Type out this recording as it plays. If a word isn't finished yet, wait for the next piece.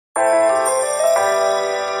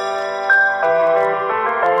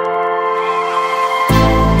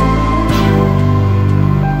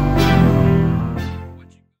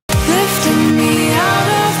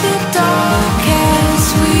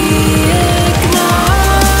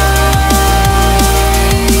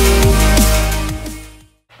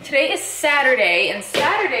Saturday, and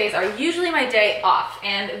Saturdays are usually my day off.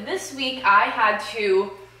 And this week I had to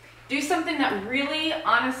do something that really,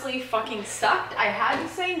 honestly, fucking sucked. I had to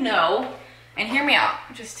say no. And hear me out.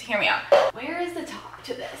 Just hear me out. Where is the top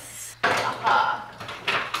to this?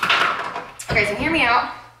 Okay, so hear me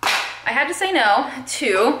out. I had to say no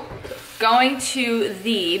to going to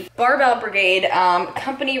the Barbell Brigade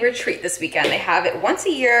company retreat this weekend. They have it once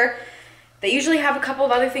a year. They usually have a couple of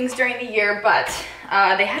other things during the year, but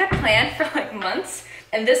they had a plan for like months.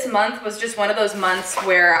 And this month was just one of those months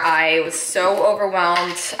where I was so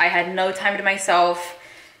overwhelmed. I had no time to myself.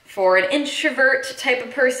 For an introvert type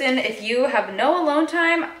of person, if you have no alone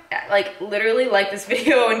time, like literally like this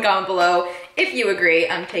video and comment below if you agree.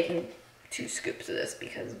 I'm taking 2 scoops of this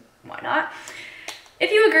because why not?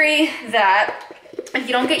 If you agree that if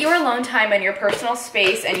you don't get your alone time and your personal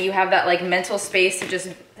space and you have that like mental space to just,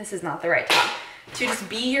 this is not the right time, to just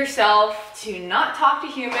be yourself, to not talk to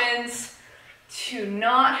humans, to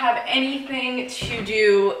not have anything to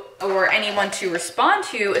do or anyone to respond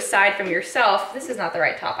to aside from yourself, this is not the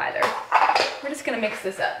right top either. We're just gonna mix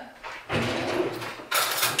this up.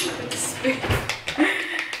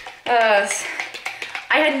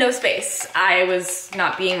 I had no space. I was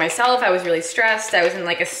not being myself. I was really stressed. I was in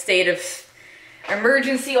like a state of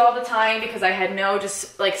emergency all the time because I had no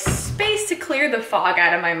just like space to clear the fog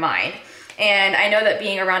out of my mind. And I know that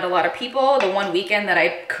being around a lot of people, the one weekend that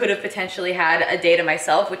I could have potentially had a day to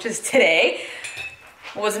myself, which is today,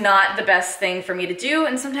 was not the best thing for me to do.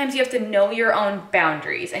 And sometimes you have to know your own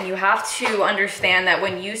boundaries, and you have to understand that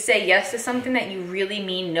when you say yes to something that you really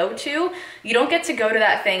mean no to, you don't get to go to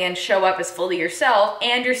that thing and show up as fully yourself,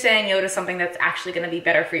 and you're saying no to something that's actually gonna be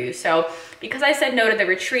better for you. So because I said no to the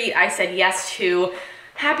retreat, I said yes to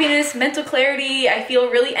happiness, mental clarity. I feel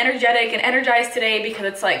really energetic and energized today because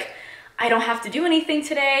it's like, I don't have to do anything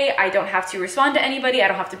today. I don't have to respond to anybody. I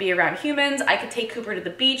don't have to be around humans. I could take Cooper to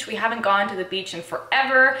the beach. We haven't gone to the beach in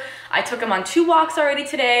forever. I took him on 2 walks already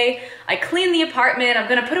today. I cleaned the apartment. I'm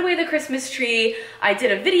gonna put away the Christmas tree. I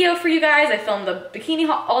did a video for you guys. I filmed the bikini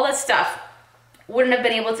haul, all that stuff. Wouldn't have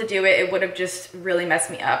been able to do it. It would have just really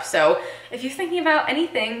messed me up. So if you're thinking about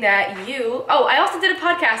anything that you, oh, I also did a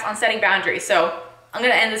podcast on setting boundaries. So I'm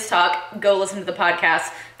gonna end this talk, go listen to the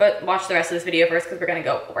podcast, but watch the rest of this video first because we're gonna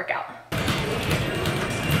go work out.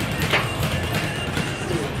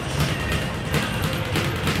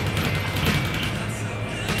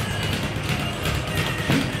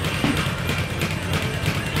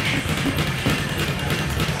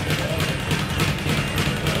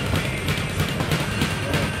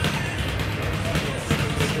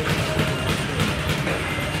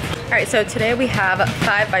 All right, so today we have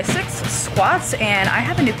 5x6 squats, and I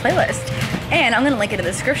have a new playlist, and I'm gonna link it in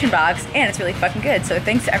the description box, and it's really fucking good. So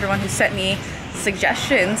thanks to everyone who sent me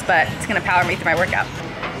suggestions, but it's gonna power me through my workout.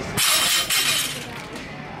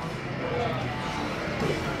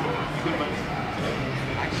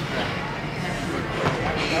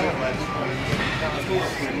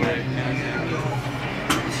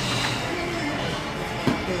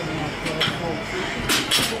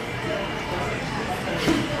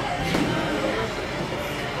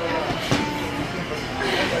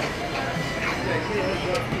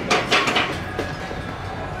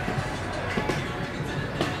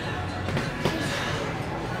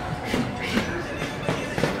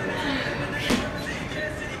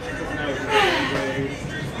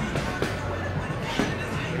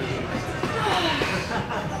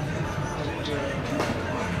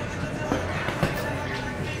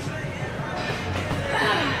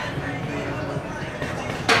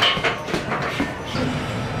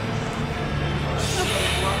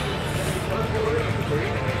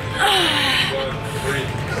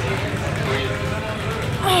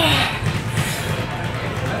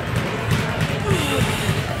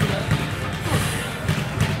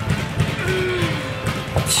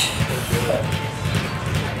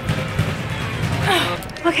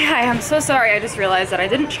 Okay, hi, I'm so sorry. I just realized that I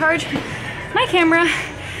didn't charge my camera,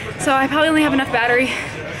 so I probably only have enough battery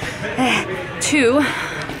to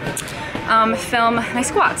film my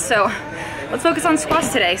squats. So let's focus on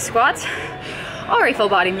squats today. Squats are a full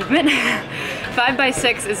body movement.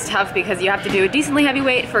 5x6 is tough because you have to do a decently heavy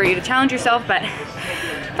weight for you to challenge yourself, but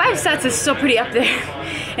 5 sets is still pretty up there,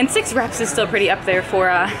 and 6 reps is still pretty up there for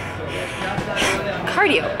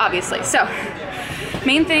cardio, obviously. So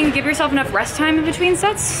main thing, give yourself enough rest time in between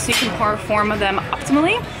sets so you can perform them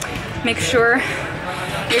optimally. Make sure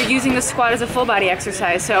you're using the squat as a full body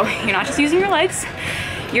exercise. So you're not just using your legs,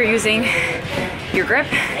 you're using your grip,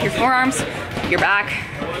 your forearms, your back,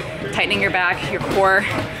 tightening your back, your core,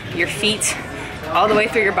 your feet, all the way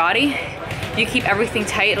through your body. you keep everything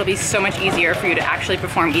tight, it'll be so much easier for you to actually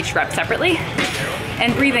perform each rep separately.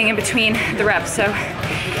 And breathing in between the reps. So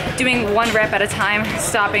doing 1 rep at a time,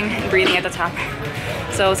 stopping and breathing at the top.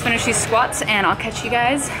 So let's finish these squats and I'll catch you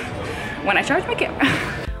guys when I charge my camera.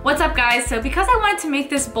 What's up guys? So because I wanted to make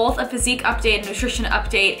this both a physique update, nutrition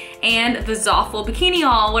update, and the Zaful bikini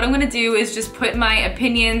haul, what I'm gonna do is just put my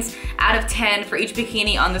opinions out of 10 for each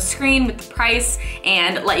bikini on the screen with the price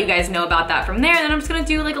and let you guys know about that from there. And then I'm just gonna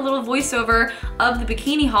do like a little voiceover of the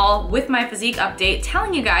bikini haul with my physique update,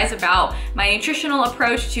 telling you guys about my nutritional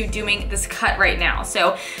approach to doing this cut right now.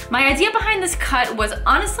 So my idea behind this cut was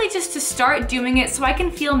honestly just to start doing it so I can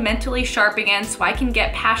feel mentally sharp again, so I can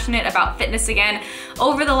get passionate about fitness again.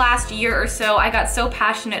 Over the last year or so, I got so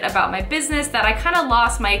passionate about my business that I kind of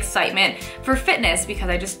lost my excitement for fitness because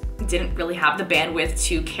I just didn't really have the bandwidth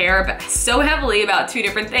to care so heavily about 2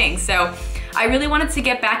 different things. So I really wanted to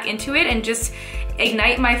get back into it and just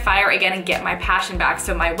ignite my fire again and get my passion back.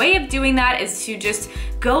 So my way of doing that is to just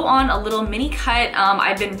go on a little mini cut.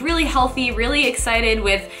 I've been really healthy, really excited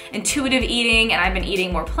with intuitive eating, and I've been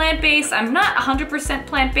eating more plant-based. I'm not 100%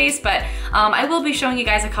 plant-based, but I will be showing you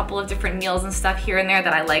guys a couple of different meals and stuff here and there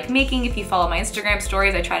that I like making. If you follow my Instagram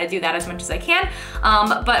stories, I try to do that as much as I can.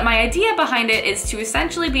 But my idea behind it is to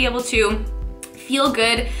essentially be able to feel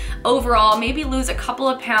good overall, maybe lose a couple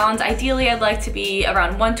of pounds. Ideally, I'd like to be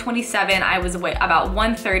around 127. I was about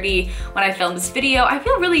 130 when I filmed this video. I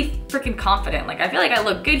feel really freaking confident. Like, I feel like I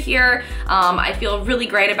look good here. I feel really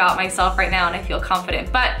great about myself right now and I feel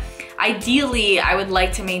confident. But ideally, I would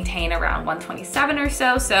like to maintain around 127 or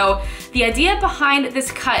so. So the idea behind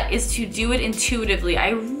this cut is to do it intuitively. I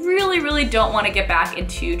really don't want to get back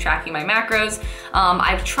into tracking my macros.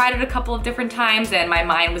 I've tried it a couple of different times and my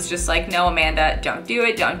mind was just like, no, Amanda, don't do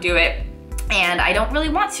it, don't do it. And I don't really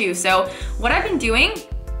want to. So what I've been doing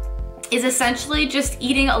is essentially just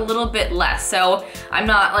eating a little bit less. So I'm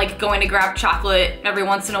not like going to grab chocolate every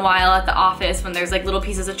once in a while at the office when there's like little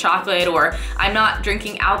pieces of chocolate, or I'm not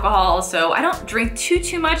drinking alcohol. So I don't drink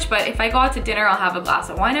too much, but if I go out to dinner, I'll have a glass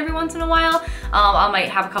of wine every once in a while. I might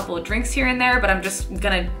have a couple of drinks here and there, but I'm just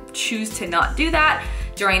gonna choose to not do that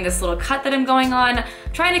during this little cut that I'm going on. I'm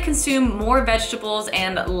trying to consume more vegetables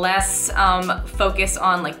and less focus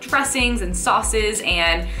on like dressings and sauces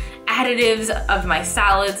and additives of my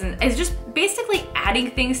salads, and it's just basically adding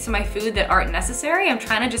things to my food that aren't necessary. I'm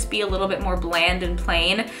trying to just be a little bit more bland and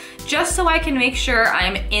plain, just so I can make sure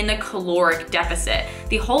I'm in a caloric deficit.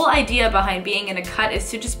 The whole idea behind being in a cut is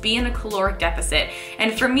to just be in a caloric deficit.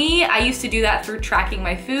 And for me, I used to do that through tracking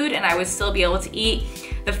my food, and I would still be able to eat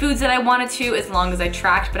the foods that I wanted to as long as I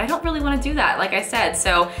tracked, but I don't really want to do that, like I said.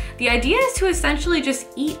 So the idea is to essentially just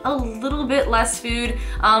eat a little bit less food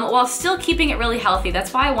while still keeping it really healthy.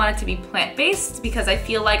 That's why I want it to be plant-based, because I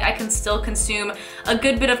feel like I can still consume a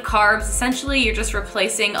good bit of carbs. Essentially, you're just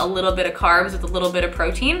replacing a little bit of carbs with a little bit of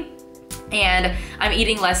protein. And I'm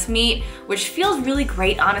eating less meat, which feels really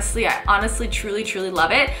great, honestly. I honestly, truly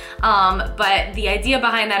love it. But the idea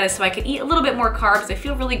behind that is so I can eat a little bit more carbs. I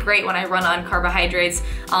feel really great when I run on carbohydrates,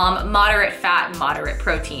 moderate fat, moderate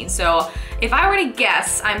protein. So if I were to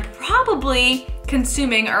guess, I'm probably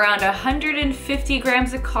consuming around 150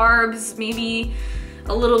 grams of carbs, maybe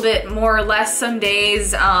a little bit more or less some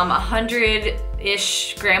days,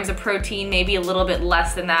 100-ish grams of protein, maybe a little bit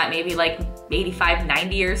less than that, maybe like 85,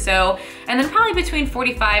 90 or so, and then probably between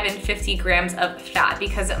 45 and 50 grams of fat,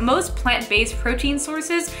 because most plant-based protein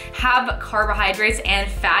sources have carbohydrates and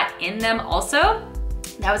fat in them also.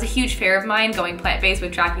 That was a huge fear of mine, going plant-based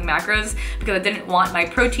with tracking macros, because I didn't want my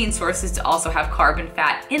protein sources to also have carb and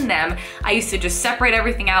fat in them. I used to just separate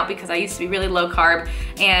everything out because I used to be really low carb,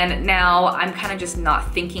 and now I'm kind of just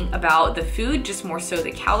not thinking about the food, just more so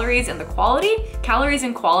the calories and the quality. Calories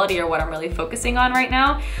and quality are what I'm really focusing on right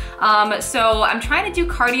now. So I'm trying to do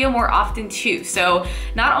cardio more often too. So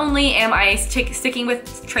not only am I sticking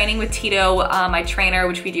with training with Tito, my trainer,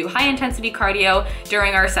 which we do high intensity cardio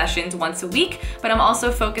during our sessions once a week, but I'm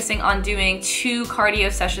also focusing on doing 2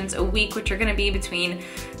 cardio sessions a week, which are gonna be between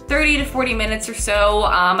 30 to 40 minutes or so.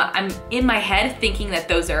 I'm in my head thinking that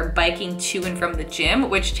those are biking to and from the gym,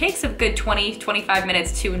 which takes a good 20-25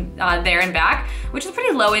 minutes to there and back, which is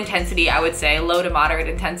pretty low intensity, I would say, low to moderate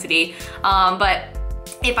intensity. But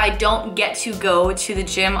if I don't get to go to the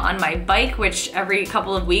gym on my bike, which every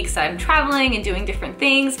couple of weeks I'm traveling and doing different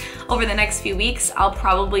things, over the next few weeks, I'll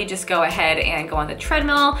probably just go ahead and go on the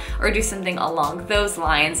treadmill or do something along those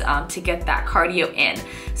lines to get that cardio in.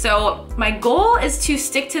 So my goal is to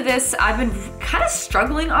stick to this. I've been kind of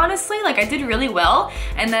struggling, honestly. Like, I did really well,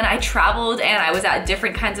 and then I traveled and I was at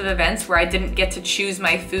different kinds of events where I didn't get to choose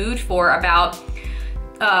my food for about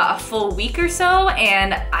a full week or so,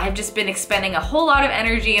 and I've just been expending a whole lot of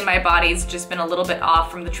energy, and my body's just been a little bit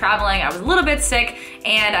off from the traveling. I was a little bit sick,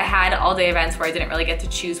 and I had all day events where I didn't really get to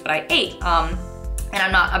choose what I ate. And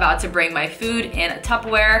I'm not about to bring my food in a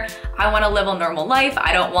Tupperware. I wanna live a normal life.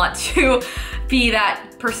 I don't want to be that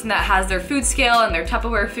person that has their food scale and their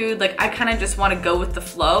Tupperware food. Like, I kinda just wanna go with the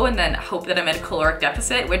flow and then hope that I'm in a caloric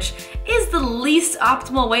deficit, which is the least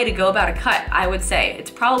optimal way to go about a cut, I would say. It's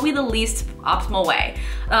probably the least optimal way.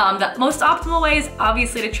 The most optimal way is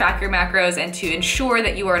obviously to track your macros and to ensure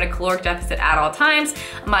that you are in a caloric deficit at all times.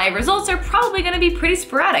 My results are probably gonna be pretty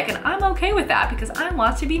sporadic, and I'm okay with that because I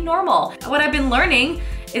want to be normal. What I've been learning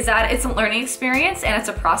is that it's a learning experience and it's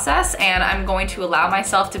a process, and I'm going to allow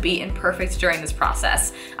myself to be imperfect during this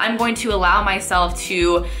process. I'm going to allow myself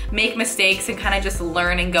to make mistakes and kind of just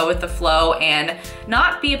learn and go with the flow and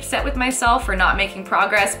not be upset with myself for not making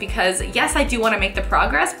progress, because yes, I do want to make the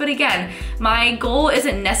progress, but again, my goal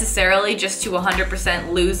isn't necessarily just to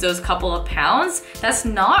 100% lose those couple of pounds. That's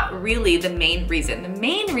not really the main reason. The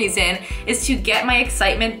main reason is to get my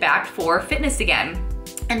excitement back for fitness again.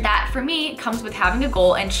 And that for me comes with having a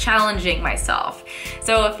goal and challenging myself.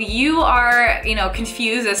 So if you are,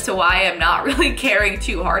 confused as to why I'm not really caring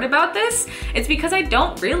too hard about this, it's because I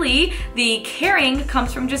don't really. The caring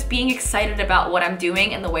comes from just being excited about what I'm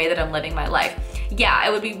doing and the way that I'm living my life. Yeah,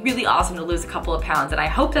 it would be really awesome to lose a couple of pounds, and I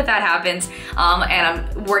hope that that happens, and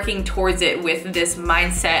I'm working towards it with this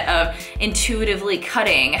mindset of intuitively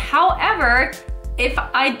cutting. However, if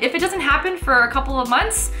it doesn't happen for a couple of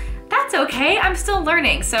months, that's okay, I'm still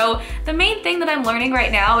learning. So the main thing that I'm learning right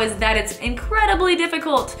now is that it's incredibly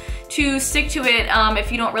difficult to stick to it if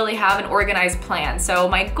you don't really have an organized plan. So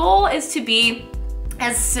my goal is to be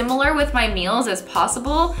as similar with my meals as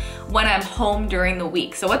possible when I'm home during the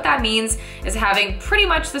week. So what that means is having pretty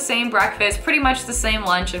much the same breakfast, pretty much the same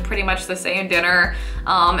lunch, and pretty much the same dinner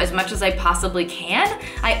as much as I possibly can.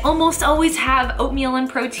 I almost always have oatmeal and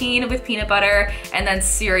protein with peanut butter, and then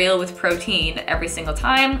cereal with protein every single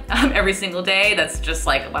time, every single day. That's just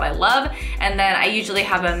like what I love. And then I usually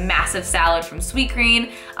have a massive salad from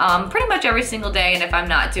Sweetgreen pretty much every single day. And if I'm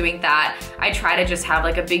not doing that, I try to just have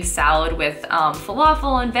like a big salad with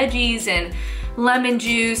falafel and veggies and lemon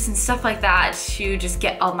juice and stuff like that to just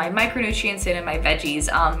get all my micronutrients in and my veggies.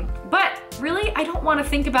 But really, I don't want to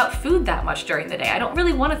think about food that much during the day. I don't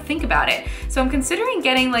really want to think about it. So I'm considering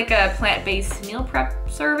getting like a plant-based meal prep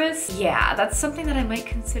service. Yeah, that's something that I might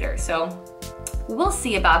consider. So we'll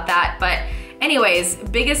see about that. But anyways,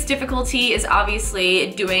 biggest difficulty is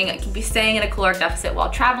obviously staying in a caloric deficit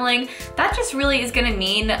while traveling. That just really is gonna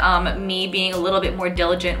mean me being a little bit more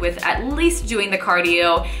diligent with at least doing the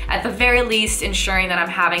cardio, at the very least ensuring that I'm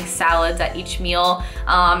having salads at each meal,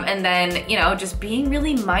 and then, just being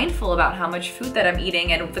really mindful about how much food that I'm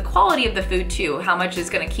eating and the quality of the food too, how much is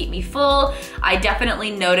gonna keep me full. I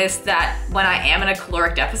definitely noticed that when I am in a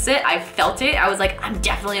caloric deficit, I felt it. I was like, I'm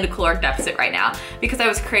definitely in a caloric deficit right now because I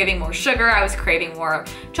was craving more sugar, I was craving more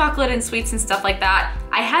chocolate and sweets and stuff like that.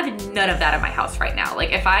 I have none of that in my house right now.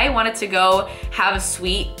 Like if I wanted to go have a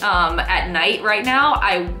sweet at night right now,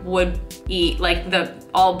 I would eat like the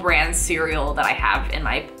all brand cereal that I have in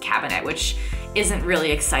my cabinet, which isn't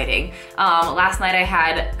really exciting. Last night I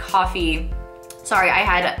had I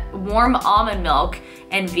had warm almond milk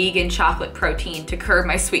and vegan chocolate protein to curb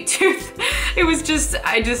my sweet tooth.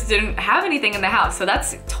 I just didn't have anything in the house. So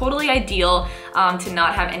that's totally ideal to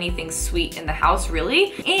not have anything sweet in the house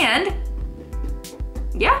really. And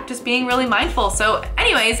yeah, just being really mindful. So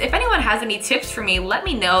anyways, if anyone has any tips for me, let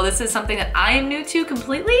me know. This is something that I am new to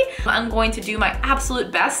completely. I'm going to do my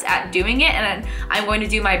absolute best at doing it, and I'm going to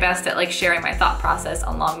do my best at like sharing my thought process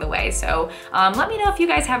along the way. So let me know if you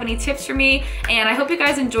guys have any tips for me, and I hope you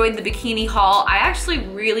guys enjoyed the bikini haul. I actually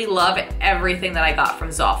really love everything that I got from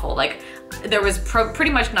Zaful. Like there was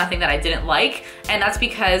pretty much nothing that I didn't like, and that's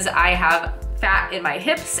because I have fat in my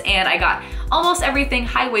hips, and I got almost everything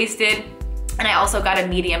high-waisted. And I also got a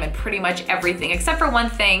medium in pretty much everything except for one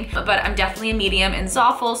thing, but I'm definitely a medium in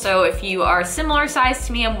Zaful. So if you are similar size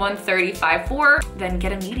to me, I'm 135.4, then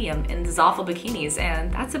get a medium in the Zaful bikinis,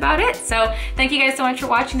 and that's about it. So thank you guys so much for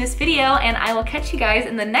watching this video, and I will catch you guys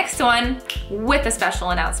in the next one with a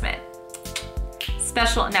special announcement.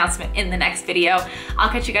 In the next video. I'll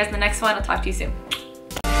catch you guys in the next one. I'll talk to you soon.